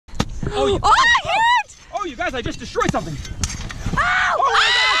Oh, I hit! Oh, you guys, I just destroyed something. Oh, Oh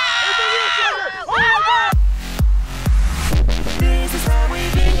my God! It's a wheelchair! Oh my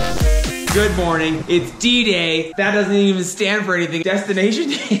God! Good morning. It's D-Day. That doesn't even stand for anything. Destination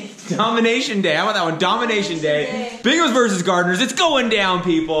Day. Domination Day. How about that one? Domination Day. Bingham's versus Gardners. It's going down,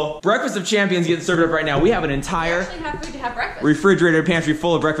 people. Breakfast of Champions getting served up right now. We have an entire refrigerator pantry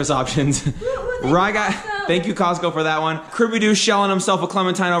full of breakfast options. Right, guy. Thank you, Costco, for that one. Cribbie-Doo shelling himself a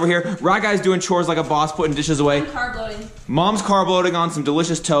clementine over here. Right guy's doing chores like a boss, putting dishes away. Carb loading. Mom's carb loading on some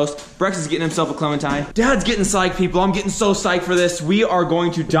delicious toast. Brex is getting himself a clementine. Dad's getting psyched, people. I'm getting so psyched for this. We are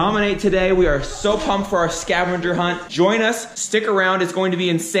going to dominate today. We are so pumped for our scavenger hunt. Join us. Stick around. It's going to be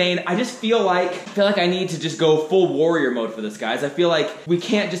insane. I just feel like I need to just go full warrior mode for this, guys. I feel like we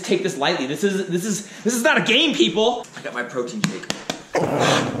can't just take this lightly. This is not a game, people. I got my protein shake.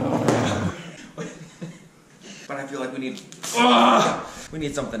 But I feel like we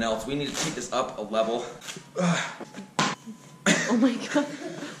need something else. We need to take this up a level. Oh my God.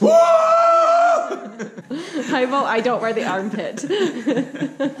 I vote I don't wear the armpit. So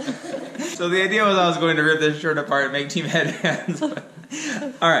the idea was I was going to rip this shirt apart and make team headbands. All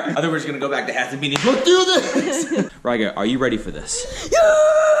right, I think we're just gonna go back to hats and beanies. Let's do this! Ryga, are you ready for this? Yeah!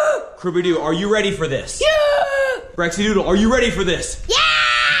 Cribbie-Doo, are you ready for this? Yeah! Brexy-Doodle, are you ready for this? Yeah!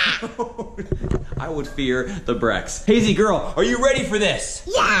 I would fear the Brex. Hazy girl, are you ready for this?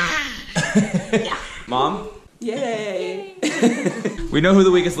 Yeah! Yeah. Mom? Yay! We know who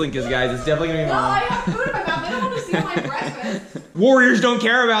the weakest link is, guys. It's definitely gonna be Mom. No, I have food in my mouth. I don't want to see my breakfast. Warriors don't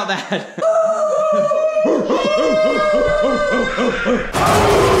care about that.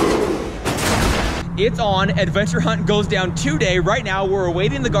 It's on. Adventure Hunt goes down today. Right now, we're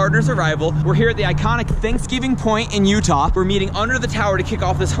awaiting the Gardners' arrival. We're here at the iconic Thanksgiving Point in Utah. We're meeting under the tower to kick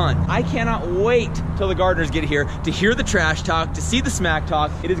off this hunt. I cannot wait till the Gardners get here to hear the trash talk, to see the smack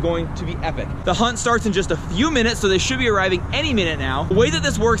talk. It is going to be epic. The hunt starts in just a few minutes, so they should be arriving any minute now. The way that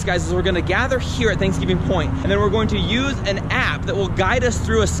this works, guys, is we're gonna gather here at Thanksgiving Point, and then we're going to use an app that will guide us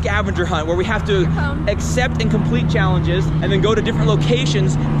through a scavenger hunt where we have to accept and complete challenges and then go to different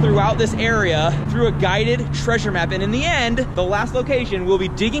locations throughout this area through a guided treasure map. And in the end, the last location, we'll be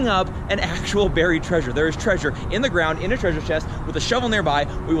digging up an actual buried treasure. There is treasure in the ground in a treasure chest with a shovel nearby.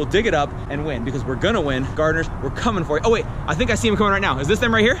 We will dig it up and win because we're gonna win. Gardners, we're coming for you. Oh wait, I think I see him coming right now. Is this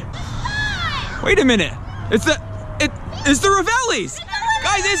them right here? Wait a minute. It's the Revellis.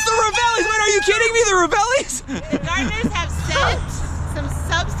 Guys, it's the Revellis. Wait, are you kidding me? The Revellis? The Gardners have sent some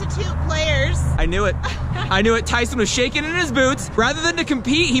substitute players. I knew it. I knew it. Tyson was shaking in his boots. Rather than to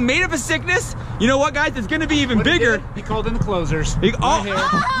compete, he made up a sickness. You know what, guys? It's going to be even bigger. He called in the closers. Called in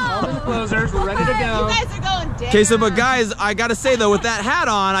the closers. We're ready to go. You guys are going down. Okay, so but guys, I got to say though, with that hat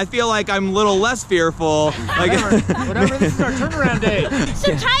on, I feel like I'm a little less fearful. Like, whatever. This is our turnaround day.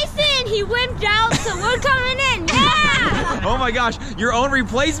 So Tyson, he wimped out, so we're coming in. Yeah! Oh my gosh, your own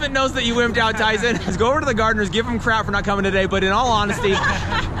replacement knows that you wimped out, Tyson. Let's go over to the Gardners, give them crap for not coming today, but in all honesty,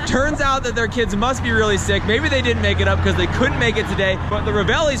 turns out that their kids must be really sick. Maybe they didn't make it up because they couldn't make it today, but the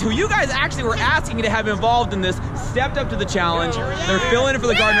Revellis, who you guys actually were asking to have involved in this, stepped up to the challenge. They're filling in for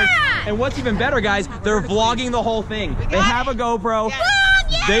the Gardners. And what's even better, guys, they're vlogging the whole thing. They have a GoPro.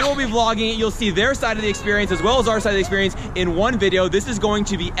 They will be vlogging it. You'll see their side of the experience as well as our side of the experience in one video. This is going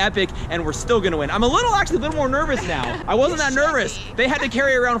to be epic, and we're still gonna win. I'm actually a little more nervous now. I wasn't that nervous. They had to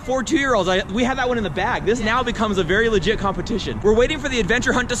carry around 4 2-year-olds. We had that one in the bag. This now becomes a very legit competition. We're waiting for the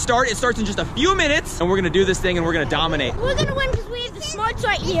adventure hunt to start. It starts in just a few minutes, and we're gonna do this thing, and we're gonna dominate. We're gonna win because we have the smarts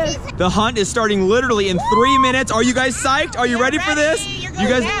right here. The hunt is starting literally in 3 minutes. Are you guys psyched? Are you ready for this? You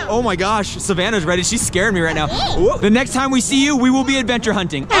guys, oh my gosh, Savannah's ready. She's scaring me right now. Whoa. The next time we see you, we will be adventure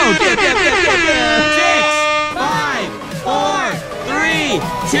hunting. Oh, get. 6, 5, 4, 3,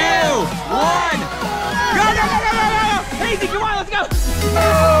 2, 1. Go! Hazy, come on, let's go.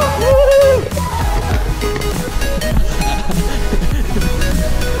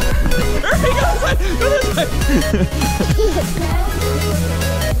 There he goes.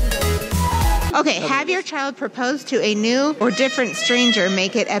 Okay, have your child propose to a new or different stranger.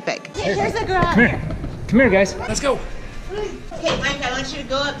 Make it epic. Here's a girl. Come here, guys. Let's go. Okay, Mike, I want you to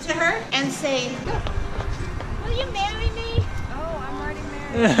go up to her and say, Will you marry me? oh,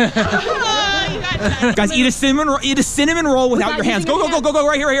 you got time. Guys, eat a cinnamon roll without your hands. Go,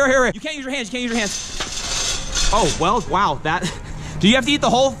 right here. You can't use your hands. Oh, well, wow, that. Do you have to eat the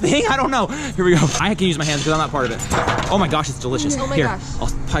whole thing? I don't know. Here we go. I can use my hands because I'm not part of it. Oh my gosh, it's delicious. Oh my Here, gosh. I'll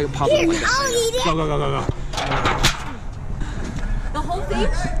pop it like I'll eat it. Go. The whole thing?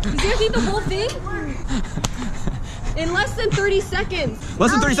 You guys eat the whole thing? In less than 30 seconds.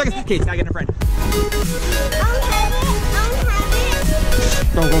 Less than 30 seconds. Okay, tag in a friend. I'll have it.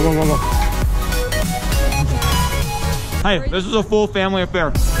 Go, go, go, go, go. Hey, this is a full family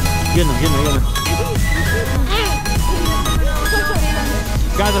affair. Get in there, get in there, get in there.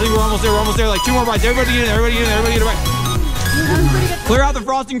 Guys, I think we're almost there, like 2 more bites. Everybody get in there, everybody get in there, everybody get a bite. Clear out the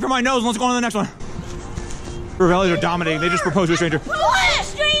frosting from my nose and let's go on to the next one. Revellis are dominating. They just proposed to a stranger. What?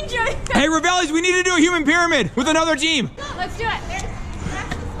 Stranger! Hey, Revellis, we need to do a human pyramid with another team. Let's do it.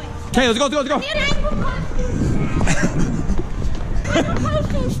 Okay, let's go, let's go, let's go.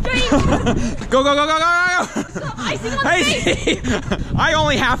 Go, go, go, go, go, go. Hey, I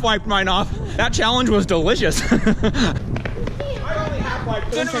only half wiped mine off. That challenge was delicious.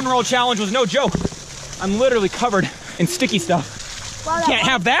 Cinnamon roll challenge was no joke. I'm literally covered in sticky stuff. Can't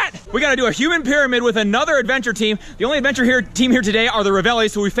have that. We gotta do a human pyramid with another adventure team. The only adventure team here today are the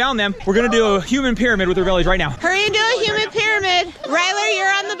Revellis, so we found them. We're gonna do a human pyramid with the Revellis right now. Hurry and do a human pyramid. Ryler,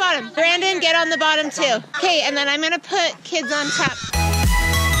 you're on the bottom. Brandon, get on the bottom too. Okay, and then I'm gonna put kids on top.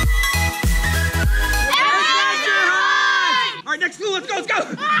 All right, next clue, let's go, let's go.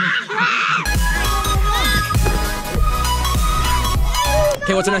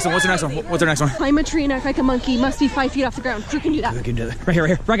 Okay, what's the next one? What's the next one? What's the next one? Climb a tree and act like a monkey. Must be 5 feet off the ground. Crew can do that. We can do that. Right here,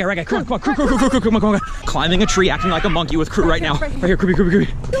 right here. Right guy. Come on, crew, come on. Climbing a tree, acting like a monkey with crew right now. Right here, crew. You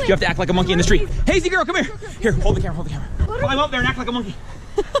have to act like a monkey in the street. Hazy girl, come here. Here, hold the camera. Climb up there and act like a monkey.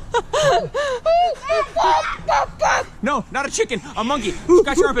 No, not a chicken, a monkey.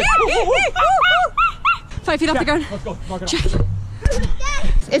 Scratch your armpit. 5 feet off the ground. Let's go, mark it Check. off.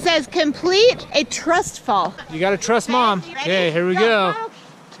 It says complete a trust fall. You gotta trust mom. Okay, here we go.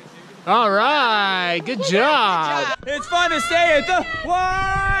 All right, good job. It's fun to stay at the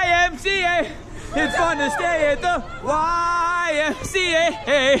YMCA. It's fun to stay at the YMCA.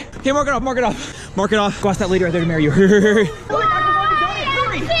 Hey. Okay, mark it off. Mark it off. Go ask that lady right there to marry you. Hurry.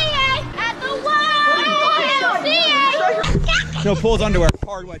 No, pull his underwear.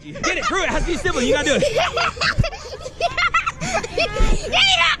 Hard wedgie. Get it, Drew. It has to be sibling. You gotta do it.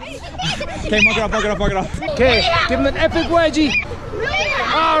 Okay, mark it off. Okay, give him an epic wedgie.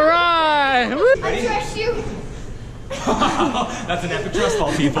 All right. That's an epic trust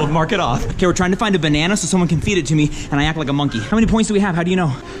fall, people. Mark it off. Okay, we're trying to find a banana so someone can feed it to me and I act like a monkey. How many points do we have? How do you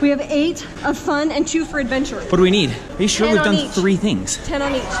know? We have 8 of fun and 2 for adventure. What do we need? Are you sure 10 we've done on each. 3 things? 10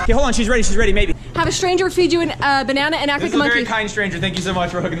 on each. Okay, hold on. She's ready, maybe. Have a stranger feed you a banana and act This like a is a monkey. very kind stranger. Thank you so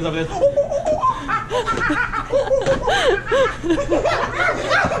much for hooking us up with this.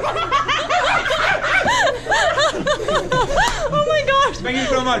 Oh my gosh. Thank you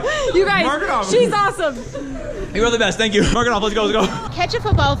so much. You guys, Mark it off. she's awesome. You're the best. Thank you. Mark it off. Let's go. Catch a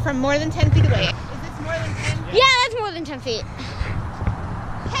football from more than 10 feet away. Is this more than 10? Yeah, that's more than 10 feet.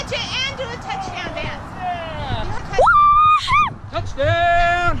 Catch it and do a touchdown dance.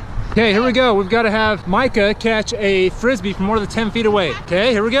 Touchdown. Okay, here we go. We've got to have Micah catch a frisbee from more than 10 feet away.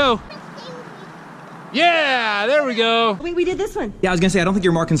 Okay, here we go. Yeah, there we go. Wait, we did this one. Yeah, I was gonna say, I don't think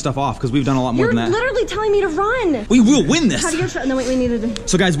you're marking stuff off because we've done a lot more You're than that. literally telling me to run. We will win this. How do you no, wait, we needed to.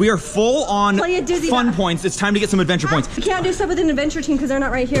 So guys, we are full on Play a dizzy fun dog. points. It's time to get some adventure points. We can't do stuff with an adventure team because they're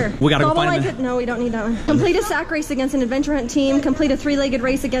not right here. We gotta go Bobble find like them. No, we don't need that one. Complete a sack race against an adventure hunt team. Complete a 3-legged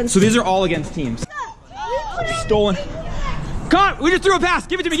race against. So these are all against teams. Stolen. Come on, we just threw a pass.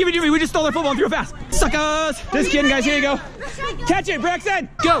 Give it to me. We just stole their football and threw a pass. Suckers. Just kidding, guys. Here you go. Catch it, Braxton.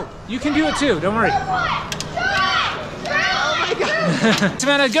 Go. You can do it too. Don't worry.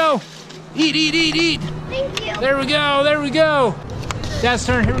 Savannah, go. Eat. Thank you. There we go. Dad's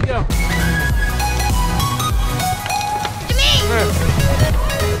turn. Here we go. To me.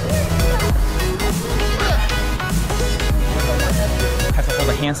 Have to hold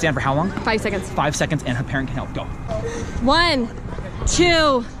a handstand for how long? 5 seconds. 5 seconds, and her parent can help. Go. 1,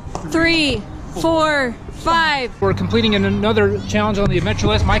 2, 3, 4, 5. We're completing another challenge on the adventure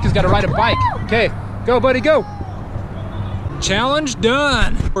list. Micah's got to ride a bike. Okay, go, buddy, go. Challenge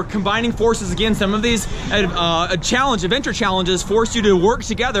done. We're combining forces again. Some of these adventure challenges force you to work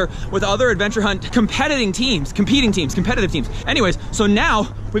together with other adventure hunt competing teams, competitive teams. Anyways, so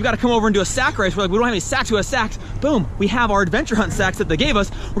now we've got to come over and do a sack race. We're like, we don't have any sacks, we have sacks. Boom, we have our adventure hunt sacks that they gave us.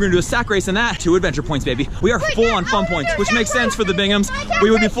 We're gonna do a sack race in that. 2 adventure points, baby. We are full on fun points, which makes sense for the Binghams.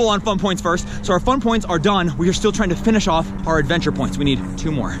 We would be full on fun points first. So our fun points are done. We are still trying to finish off our adventure points. We need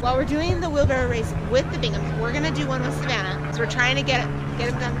 2 more. While we're doing the wheelbarrow race with the Binghams, we're gonna do one with Savannah. So we're trying to get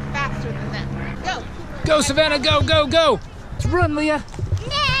it done faster than them. Go. Go, Savannah, go. Let's run, Leah.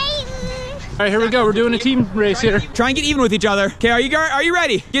 All right, here we go. We're doing a team race here. Try and get even with each other. Okay, are you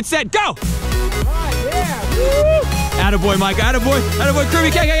ready? Get set, go! Attaboy, Mike. Attaboy, Kirby.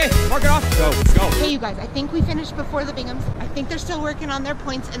 Okay. Mark it off. Go. Hey, you guys, I think we finished before the Binghams. I think they're still working on their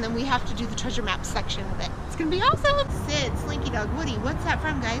points, and then we have to do the treasure map section of it. It's gonna be awesome. Sid, Slinky Dog, Woody, what's that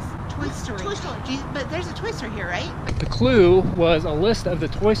from, guys? Toy Story. Toy Story. But there's a Toy Story here, right? The clue was a list of the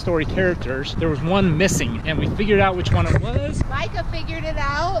Toy Story characters. There was one missing, and we figured out which one it was. Micah figured it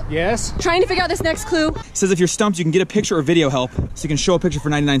out. Yes. Trying to figure out this next clue. It says if you're stumped, you can get a picture or video help. So you can show a picture for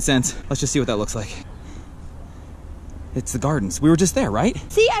 99 cents. Let's just see what that looks like. It's the Gardens. We were just there, right?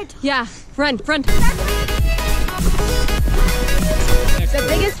 See, yeah, run. The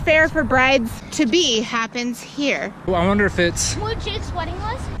biggest fair for brides to be happens here. Well, I wonder if it's... What Jake's wedding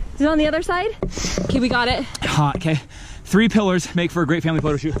was? Is it on the other side? Okay, we got it. Hot, okay. 3 pillars make for a great family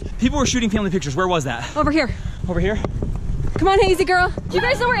photo shoot. People were shooting family pictures. Where was that? Over here. Over here? Come on, Hazy girl. Do you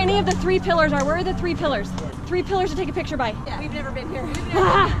guys know where any of the 3 pillars are? Where are the 3 pillars? 3 pillars to take a picture by. Yeah. We've never been here.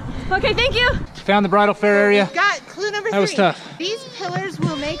 Okay, thank you. Found the bridal fair area. Got clue number 3. That was tough. These pillars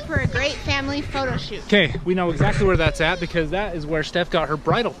will make for a great family photo shoot. Okay, we know exactly where that's at because that is where Steph got her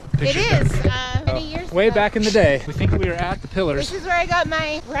bridal picture. It is. Many years Way ago. back in the day. We think we are at the pillars. This is where I got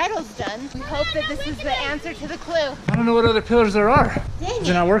my bridals done. We hope that this is the answer to the clue. I don't know what other pillars there are. Dang Is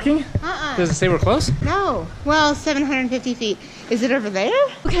it not working? Does it say we're close? No. Well, 750 feet. Is it over there?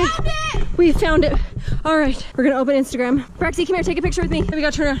 Okay, we found it. All right, we're gonna open Instagram. Braxy, come here, take a picture with me. We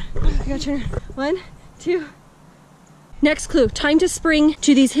gotta turn around. 1, 2. Next clue, time to spring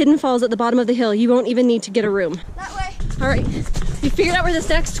to these hidden falls at the bottom of the hill. You won't even need to get a room. That way. All right, we figured out where this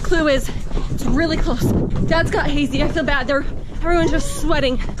next clue is. It's really close. Dad's got hazy, I feel bad. Everyone's just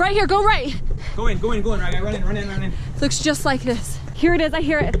sweating. Right here, go right. Go in. Right, run in. Looks just like this. Here it is, I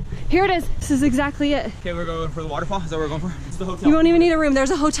hear it. Here it is, this is exactly it. Okay, we're going for the waterfall. Is that what we're going for? It's the hotel. You won't even need a room.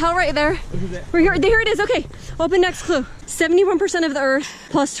 There's a hotel right there. This is it. We're here it is, okay. Open next clue. 71% of the earth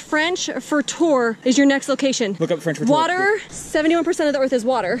plus French for tour is your next location. Look up French for tour. Water, 71% of the earth is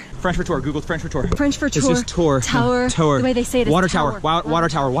water. French for tour. Google French for tour. French for tour. It's just tour. Tower. Tower. The way they say it is water tower. tower. Water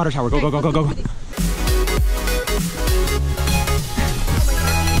tower. Water tower. Go.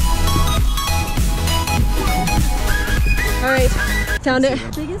 All right, found it.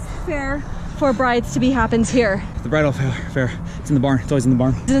 Biggest fair for brides to be happens here. The bridal fair. It's in the barn. It's always in the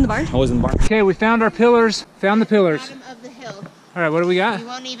barn. Is it in the barn? Always in the barn. Okay, we found our pillars. Found the pillars. Bottom of the hill. All right, what do we got? You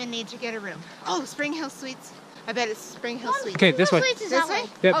won't even need to get a room. Oh, Spring Hill Suites. I bet it's Spring Hill Suites. Okay, this way. Sweets is This that way? way.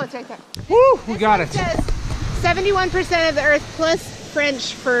 Yep. Oh, it's right there. Woo, we got it. It says 71% of the earth plus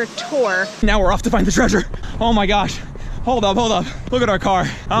French for tour. Now we're off to find the treasure. Oh my gosh. Hold up. Look at our car.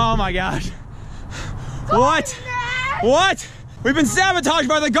 Oh my gosh. What? We've been sabotaged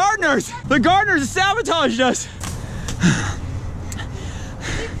by the Gardners. The Gardners have sabotaged us.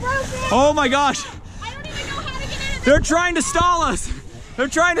 Oh my gosh. I don't even know how to get in. They're trying to stall us.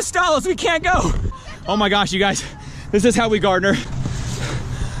 We can't go. Oh my gosh, you guys. This is how we Gardner.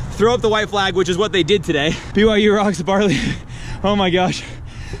 Throw up the white flag, which is what they did today. BYU rocks Barley. Oh my gosh.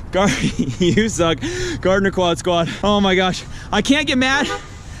 You suck. Gardner Quad Squad. Oh my gosh. I can't get mad.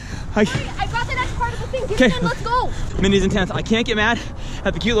 I got the next part of the thing. Get Okay. it in, let's go. Mindy's intense. I can't get mad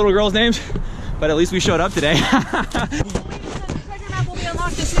at the cute little girls' names, but at least we showed up today. Treasure map will be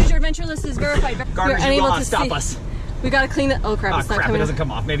unlocked as soon as your adventure list is verified. Gardners, you will not stop us. We gotta clean it. Oh crap, it's not Crap, it coming doesn't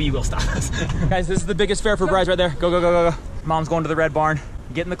come off. Maybe you will stop us. Guys, this is the biggest fair for brides right there. Go. Mom's going to the red barn,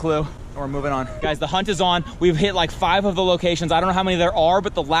 getting the clue, and we're moving on. Guys, the hunt is on. We've hit like 5 of the locations. I don't know how many there are,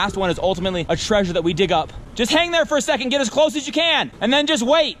 but the last one is ultimately a treasure that we dig up. Just hang there for a second, get as close as you can, and then just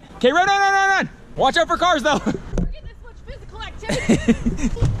wait. Okay, run. Watch out for cars though. We're getting this much physical activity.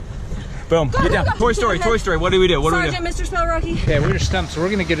 Boom, get down. Toy Story. What do we do? Sergeant, Mr. Spell Rocky. Okay, we're just stumped, so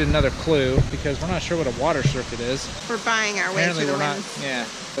we're gonna get another clue because we're not sure what a water circuit is. We're buying our way Apparently to the we're not. wins. Yeah.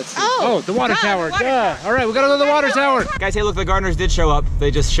 Let's see. Oh, the water duh, tower. the water Duh. tower. All right, we gotta go to the water tower. Guys, hey, look, the Gardners did show up.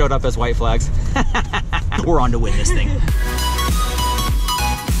 They just showed up as white flags. We're on to win this thing.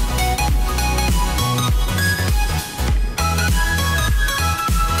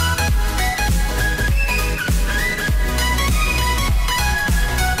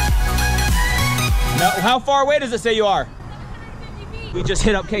 Now, how far away does it say you are? We just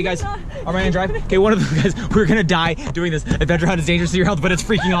hit up. Okay, guys, I'm ready to drive. Okay, one of the guys, we're gonna die doing this. Adventure hunt is dangerous to your health, but it's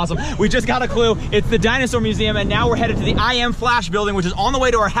freaking awesome. We just got a clue. It's the Dinosaur Museum, and now we're headed to the I Am Flash building, which is on the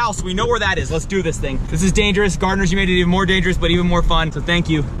way to our house. We know where that is. Let's do this thing. This is dangerous. Gardners, you made it even more dangerous, but even more fun. So thank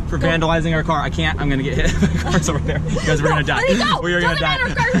you for vandalizing our car. I can't. I'm gonna get hit. The car's over there. You guys, we're gonna die. Let me go. We are gonna die.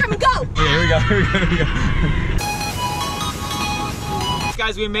 Doesn't matter, cars come and go. Okay, here we go.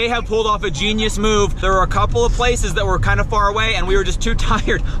 guys, we may have pulled off a genius move. There were a couple of places that were kind of far away and we were just too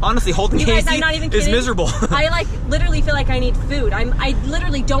tired. Honestly, holding You guys, Casey I'm not even kidding. is miserable. I like literally feel like I need food. I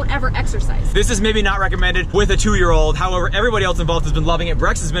literally don't ever exercise. This is maybe not recommended with a 2-year-old. However, everybody else involved has been loving it.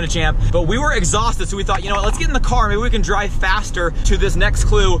 Brex has been a champ, but we were exhausted, so we thought, you know what, let's get in the car. Maybe we can drive faster to this next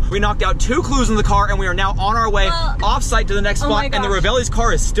clue. We knocked out 2 clues in the car and we are now on our way off-site to the next spot, and the Revellis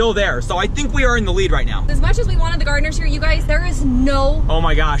car is still there. So I think we are in the lead right now. As much as we wanted the Gardners here, you guys, there is no oh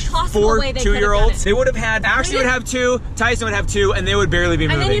my gosh, 4 way they 2-year-olds. They would have had, Ashley would have 2, Tyson would have 2, and they would barely be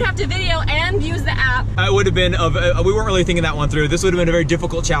moving. And then you'd have to video and use the app. It would have been, we weren't really thinking that one through. This would have been a very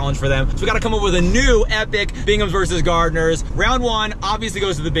difficult challenge for them. So we got to come up with a new epic Binghams versus Gardners. Round 1 obviously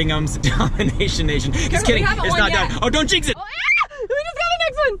goes to the Binghams. Domination Nation. Just kidding, it's not done. Oh, don't jinx it. Oh, yeah! We just got the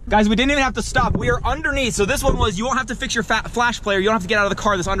next one. Guys, we didn't even have to stop. We are underneath. So this one was, you won't have to fix your flash player. You don't have to get out of the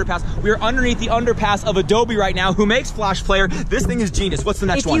car, this underpass. We are underneath the underpass of Adobe right now, who makes flash player. This thing is genius. What's the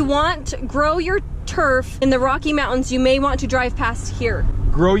next one? If you want to grow your turf in the Rocky Mountains, you may want to drive past here.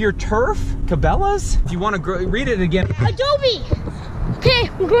 Grow your turf? Cabela's? If you want to grow, read it again. Adobe. Okay,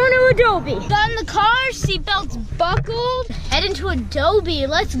 we're going to Adobe. Got in the car, seatbelts buckled, head into Adobe.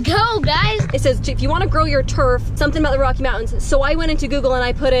 Let's go, guys. It says if you want to grow your turf, something about the Rocky Mountains. So I went into Google and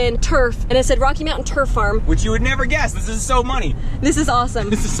I put in turf, and it said Rocky Mountain Turf Farm. Which you would never guess. This is so money. This is awesome.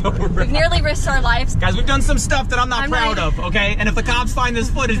 This is so rad. We've nearly risked our lives. Guys, we've done some stuff that I'm not proud of, okay? And if the cops find this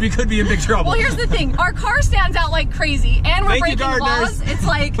footage, we could be in big trouble. Well, here's the thing. Our car stands out like crazy, and we're breaking laws. It's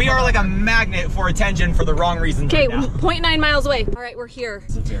like... We are like a magnet for attention for the wrong reasons Okay, right now. 0.9 miles away. All right, we're here.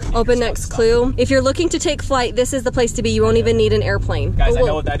 Open next clue. If you're looking to take flight, this is the place to be. You won't even need an airplane. Guys, I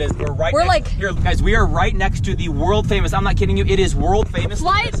know what that is. Here, guys, we are right next to the world famous, I'm not kidding you, it is world famous.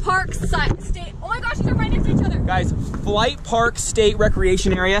 Flight Park State. Oh my gosh, they're right next to each other. Guys, Flight Park State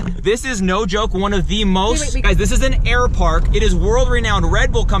Recreation Area. This is no joke, one of the most, guys, this is an air park. It is world renowned.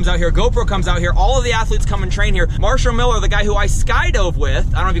 Red Bull comes out here, GoPro comes out here, all of the athletes come and train here. Marshall Miller, the guy who I skydove with,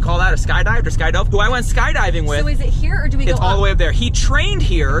 I don't know if you call that a skydived or skydove, who I went skydiving with. So is it here or do we go up? It's all the way up there. He trained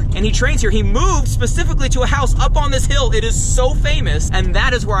here and he trains here. He moved specifically to a house up on this hill. It is so famous, and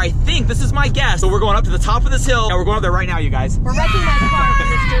that is where I think, this is my guess, so we're going up to the top of this hill, and we're going up there right now, you guys. We're wrecking my car for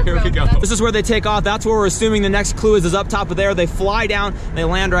this dirt Here we road. go. This is where they take off. That's where we're assuming the next clue is up top of there. They fly down, and they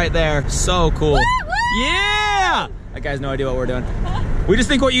land right there. So cool. Yeah! That guy's no idea what we're doing. We just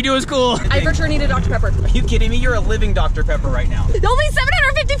think what you do is cool. I for sure need a Dr. Pepper. Are you kidding me? You're a living Dr. Pepper right now. Only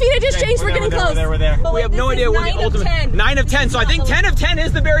 750 feet. I just changed. We're getting close. We're there. But We have no idea what the ultimate. 9 of 10. 9 of 10. So I think 10 of 10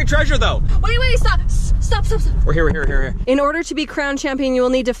 is the buried treasure, though. Wait, stop. Stop. We're here. In order to be crowned champion, you will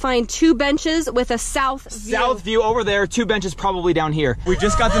need to find 2 benches with a south view. South view over there, 2 benches probably down here. We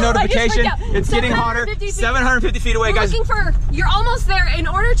just got the notification. It's getting hotter. 750 feet away, guys. You're almost there. In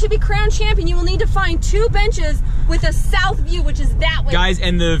order to be crowned champion, you will need to find 2 benches with a south view, which is that way. Guys,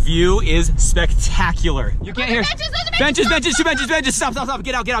 and the view is spectacular. You can't hear. Benches, 2 benches. Stop.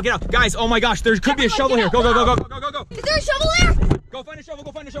 Get out. Guys, oh my gosh, there could be a shovel here. Go. Is there a shovel there? Go find a shovel.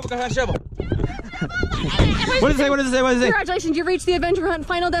 What does it say? Congratulations, you've reached the adventure hunt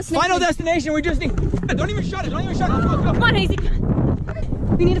final destination. We just need. Don't even shut it. Let's go. Come on, Hazy.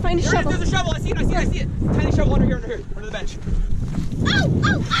 We need to find a shovel. There's a shovel. I see it. Tiny shovel under the bench. Oh!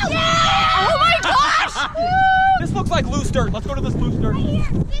 Yeah! Oh my gosh! This looks like loose dirt. Let's go to this loose dirt. Right here.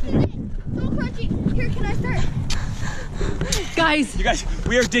 This is it. So crunchy. Here, can I start? Guys. You guys,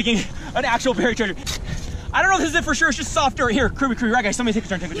 we are digging an actual buried treasure. I don't know if this is it for sure. It's just soft dirt. Here, crew, right, guys. Somebody take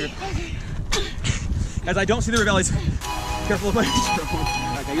a turn. Guys, I don't see the Revellis. Careful of my drone.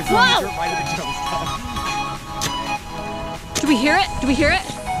 Okay, Do we hear it?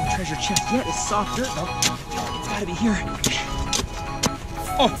 Treasure chest. Yeah, it's soft dirt though. It's gotta be here.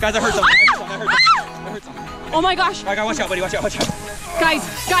 Oh, guys, I heard something. Oh my gosh. All right, watch out, buddy. Watch out. Guys,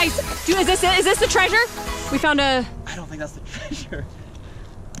 is this it? Is this the treasure? We found a... I don't think that's the treasure.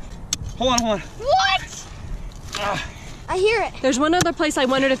 Hold on. What? I hear it. There's one other place I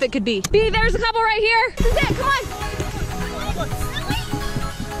wondered if it could be. B, there's a couple right here. This is it. Come on.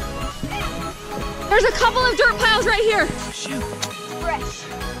 There's a couple of dirt piles right here. Shoot. Fresh.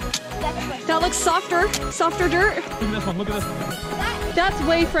 That's fresh. That looks softer dirt. Look at this one. That's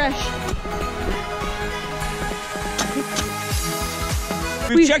way fresh.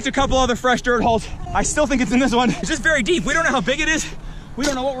 We've checked a couple other fresh dirt holes. I still think it's in this one. It's just very deep. We don't know how big it is. We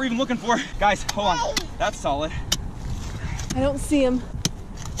don't know what we're even looking for. Guys, hold on. That's solid. I don't see him.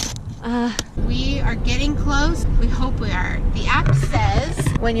 We are getting close. We hope we are. The app says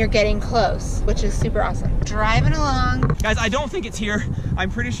when you're getting close, which is super awesome. Driving along. Guys, I don't think it's here. I'm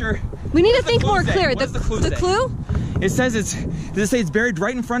pretty sure. We need to think more clear. The clue? It says does it say it's buried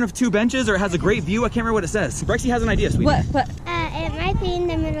right in front of 2 benches, or it has a great view? I can't remember what it says. Brexy has an idea, sweetie. What? It might might be in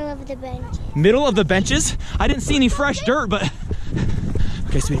the middle of the bench. Middle of the benches? I didn't see any fresh dirt, but...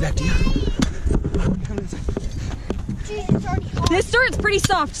 Okay, sweetie, back to you. This dirt's pretty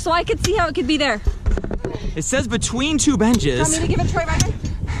soft, so I could see how it could be there. It says between two benches. Want me to give it a try, Ryan?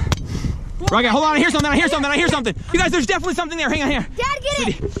 Right, hold on, I hear something, I hear something, I hear something. You guys, there's definitely something there. Hang on here. Dad, get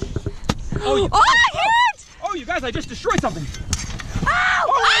it! Oh, Oh, I hit it! oh, you guys, I just destroyed something. Oh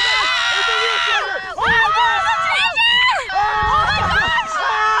my gosh! It's a real treasure! Oh my gosh!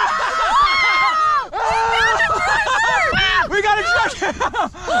 We got a treasure!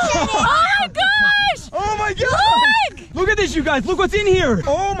 Oh my gosh! Oh my gosh! Look at this, you guys. Look what's in here.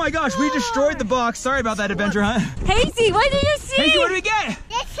 Oh my gosh, we destroyed the box. Sorry about that adventure hunt. Hazy, what did you see? Hazy, what did we get?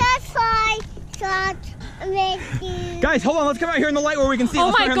 Guys, hold on. Let's come out here in the light where we can see. Oh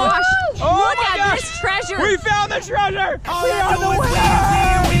Let's my come out gosh! here in the light. Oh Look my at gosh. this treasure! We found the treasure! We are the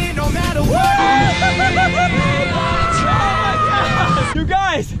winner! No matter what. You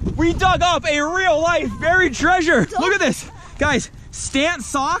guys, we dug up a real life buried treasure. Look at this. Guys, Stant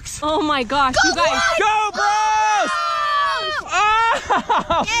socks. Oh my gosh, you guys. Go, bros!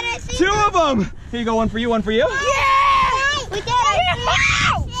 Oh! 2 of them. Here you go, one for you, one for you. Yeah! We did it!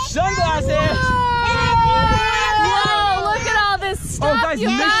 Sunglasses. Whoa, look at all this stuff, Oh, guys, you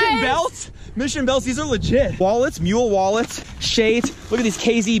mission guys. belts. Mission belts, these are legit. Wallets, mule wallets, shades. Look at these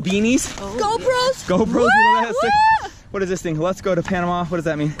KZ beanies. GoPros. GoPros. Woo! What is this thing? Let's go to Panama. What does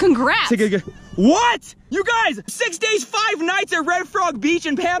that mean? Congrats. What? You guys, 6 days, 5 nights at Red Frog Beach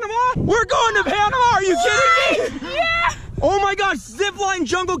in Panama? We're going to Panama, are you kidding me? Yeah. Oh my gosh, zipline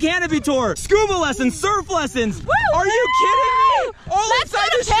jungle canopy tour, scuba lessons, surf lessons. Woo! Are you kidding me? All Let's go inside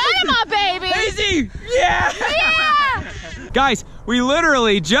to this trip. Panama, baby. Hazy, yeah. Yeah. Guys, we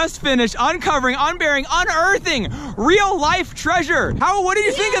literally just finished uncovering, unburying, unearthing real life treasure. What did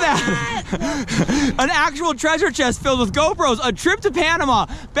you think of that? An actual treasure chest filled with GoPros, a trip to Panama,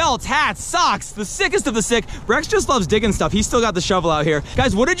 belts, hats, socks, the sickest of the sick. Rex just loves digging stuff. He's still got the shovel out here.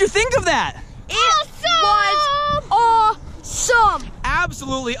 Guys, what did you think of that? It was awesome.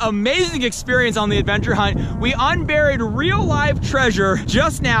 Absolutely amazing experience on the adventure hunt. We unburied real life treasure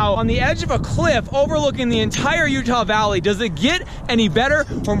just now on the edge of a cliff overlooking the entire Utah Valley. Does it get any better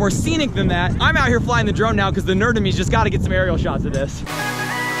or more scenic than that? I'm out here flying the drone now because the nerd in me's just got to get some aerial shots of this.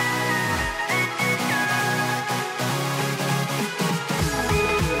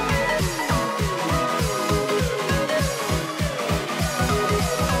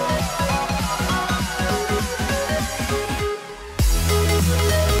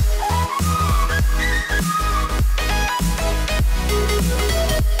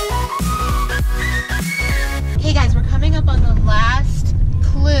 Hey guys, we're coming up on the last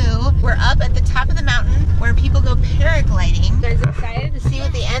clue. We're up at the top of the mountain where people go paragliding. You guys excited to see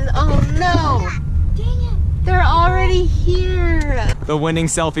what the end? Oh no! Dang it! They're already here. The winning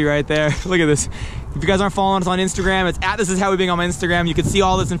selfie right there. Look at this. If you guys aren't following us on Instagram, it's at This Is How We Bingham on Instagram. You can see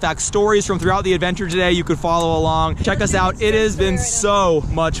all this, in fact, stories from throughout the adventure today. You could follow along. Check us out. It has been so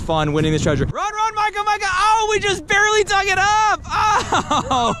much fun winning this treasure. Run, run, Micah, Micah. Oh, we just barely dug it up.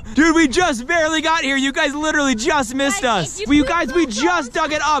 Oh, dude, we just barely got here. You guys literally just missed us. We just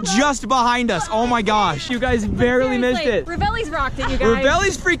dug it up just behind us. Oh my gosh. You guys barely missed it. Revellis rocked it, you guys.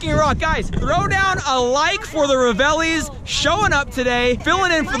 Revellis freaking rock. Guys, throw down a like for the Revellis showing up today,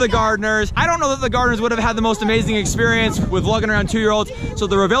 filling in for the Gardners. I don't know that the Gardners would have had the most amazing experience with lugging around 2-year-olds, so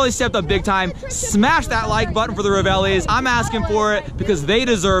the Revellis stepped up big time. Smash that like button for the Revellis. I'm asking for it because they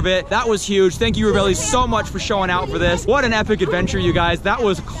deserve it. That was huge. Thank you, Revellis, so much for showing out for this. What an epic adventure, you guys. That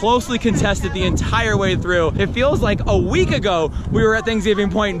was closely contested the entire way through. It feels like a week ago we were at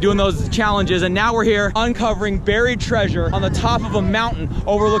Thanksgiving Point doing those challenges, and now we're here uncovering buried treasure on the top of a mountain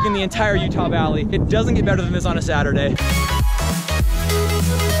overlooking the entire Utah Valley. It doesn't get better than this on a Saturday.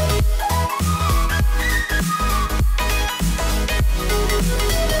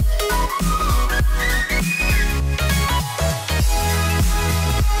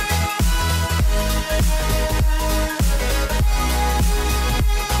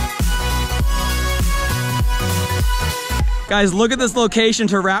 Guys, look at this location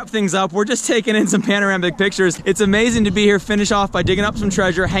to wrap things up. We're just taking in some panoramic pictures. It's amazing to be here, finish off by digging up some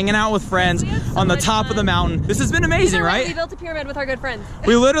treasure, hanging out with friends on the top of the mountain. This has been amazing, right? We built a pyramid with our good friends.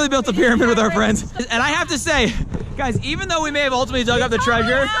 We literally built a pyramid with our friends. And I have to say, guys, even though we may have ultimately dug up the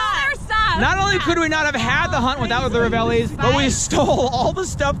treasure, Not only could we not have had the hunt without the Revellis, but we stole all the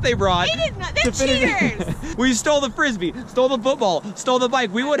stuff they brought. They did not. They're cheaters. We stole the Frisbee, stole the football, stole the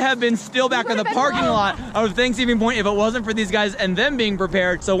bike. We would have been still back in the parking lot of Thanksgiving Point if it wasn't for these guys and them being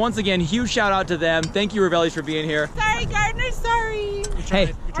prepared. So once again, huge shout out to them. Thank you, Revellis, for being here. Sorry, Gardner, sorry.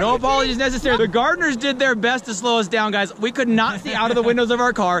 Hey, no apologies necessary. The Gardners did their best to slow us down, guys. We could not see out of the windows of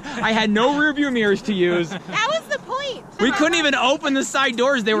our car. I had no rear view mirrors to use. That was the point. We couldn't even open the side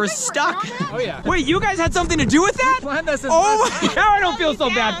doors. They were stuck. Oh, yeah. Wait, you guys had something to do with that? Planned this as Oh, last- now I don't feel so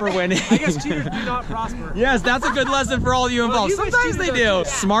bad for winning. I guess cheaters do not prosper. Yes, that's a good lesson for all of you involved. you guys Sometimes they cheaters do. don't.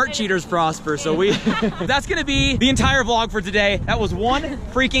 Smart cheaters prosper. So that's gonna be the entire vlog for today. That was one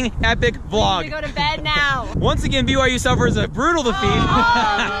freaking epic vlog. Go to bed now. Once again, BYU suffers a brutal defeat.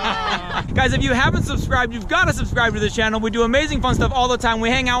 Guys, if you haven't subscribed, you've got to subscribe to the channel. We do amazing fun stuff all the time. We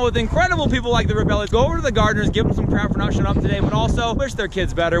hang out with incredible people like the Revellis. Go over to the Gardners, give them some crap for not showing up today, but also wish their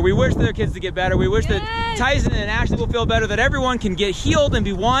kids better. We wish their kids to get better. We wish that Tyson and Ashley will feel better, that everyone can get healed and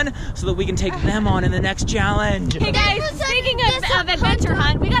be one so that we can take them on in the next challenge. Hey guys, speaking of adventure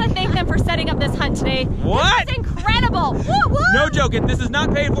hunt, we gotta thank them for setting up this hunt today. What? It's incredible. Woo, woo. No joking. This is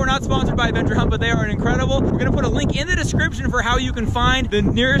not paid for, not sponsored by Adventure Hunt, but they are incredible. We're gonna put a link in the description for how you can find the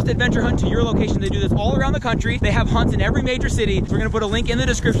nearest Adventure Hunt to your location. They do this all around the country. They have hunts in every major city. We're gonna put a link in the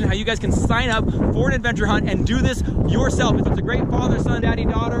description how you guys can sign up for an Adventure Hunt and do this yourself. It's a great father, son, daddy,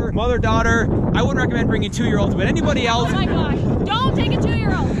 daughter, mother, daughter. I wouldn't recommend bringing 2-year-olds, but anybody else. Oh my gosh, don't take a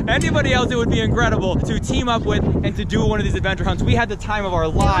 2-year-old. Anybody else, it would be incredible to team up with and to do one of these adventure hunts. We had the time of our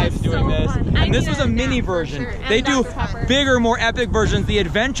lives doing this. And this was a mini version. They do bigger, more epic versions. The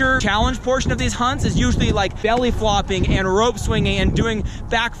adventure challenge portion of these hunts is usually like belly flopping and rope swinging and doing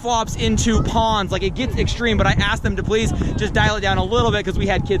back flops into ponds. Like, it gets extreme, but I asked them to please just dial it down a little bit because we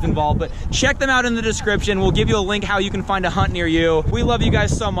had kids involved. But check them out in the description. We'll give you a link how you can find a hunt near you. We love you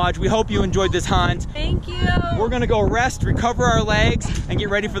guys so much. We hope you enjoyed this hunt. Thank you. We're gonna go rest, recover our legs, and get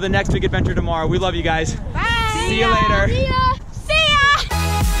ready for the next big adventure tomorrow. We love you guys. Bye. See you later. See ya. See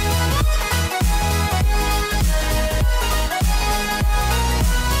ya.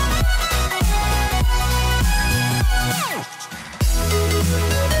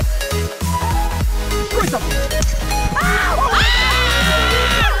 Try something.